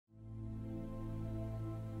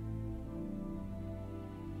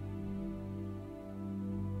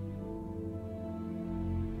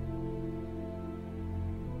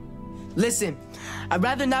Listen, I'd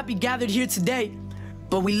rather not be gathered here today,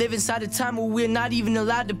 but we live inside a time where we're not even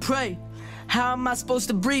allowed to pray. How am I supposed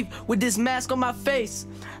to breathe with this mask on my face?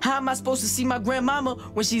 How am I supposed to see my grandmama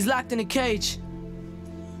when she's locked in a cage?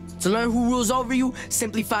 To learn who rules over you,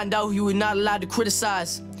 simply find out who you are not allowed to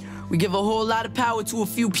criticize. We give a whole lot of power to a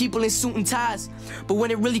few people in suit and ties, but when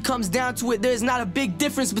it really comes down to it, there's not a big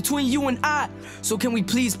difference between you and I. So can we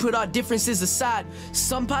please put our differences aside?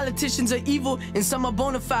 Some politicians are evil and some are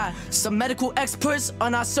bona fide. Some medical experts are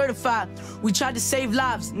not certified. We tried to save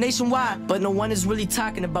lives nationwide, but no one is really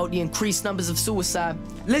talking about the increased numbers of suicide.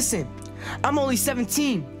 Listen, I'm only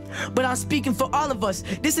 17. But I'm speaking for all of us.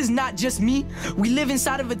 This is not just me. We live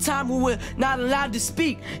inside of a time where we're not allowed to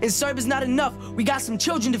speak, and service not enough. We got some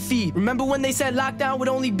children to feed. Remember when they said lockdown would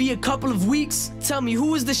only be a couple of weeks? Tell me,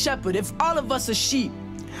 who is the shepherd if all of us are sheep?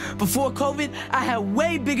 Before COVID, I had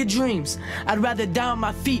way bigger dreams. I'd rather die on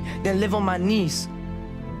my feet than live on my knees.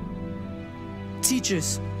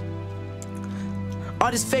 Teachers, all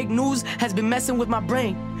this fake news has been messing with my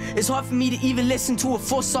brain. It's hard for me to even listen to a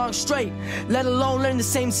full song straight, let alone learn the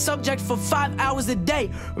same subject for 5 hours a day.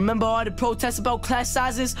 Remember all the protests about class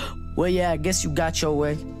sizes? Well, yeah, I guess you got your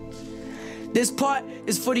way. This part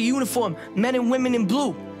is for the uniform, men and women in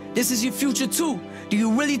blue. This is your future too. Do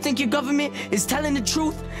you really think your government is telling the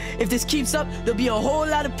truth? If this keeps up, there'll be a whole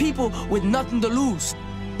lot of people with nothing to lose.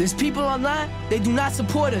 There's people online, they do not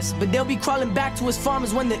support us, but they'll be crawling back to us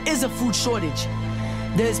farmers when there is a food shortage.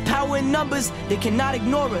 There's power in numbers, they cannot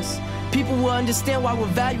ignore us. People will understand why we're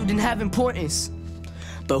valued and have importance.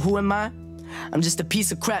 But who am I? I'm just a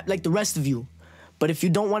piece of crap like the rest of you. But if you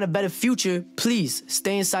don't want a better future, please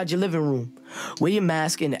stay inside your living room. Wear your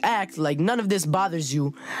mask and act like none of this bothers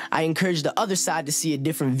you. I encourage the other side to see a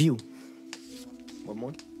different view. One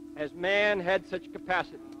more. Has man had such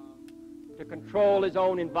capacity to control his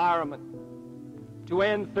own environment, to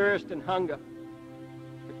end thirst and hunger,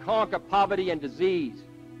 to conquer poverty and disease,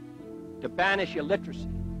 to banish illiteracy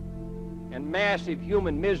and massive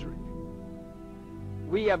human misery,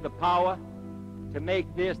 we have the power to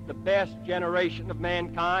make this the best generation of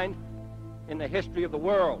mankind in the history of the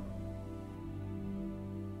world.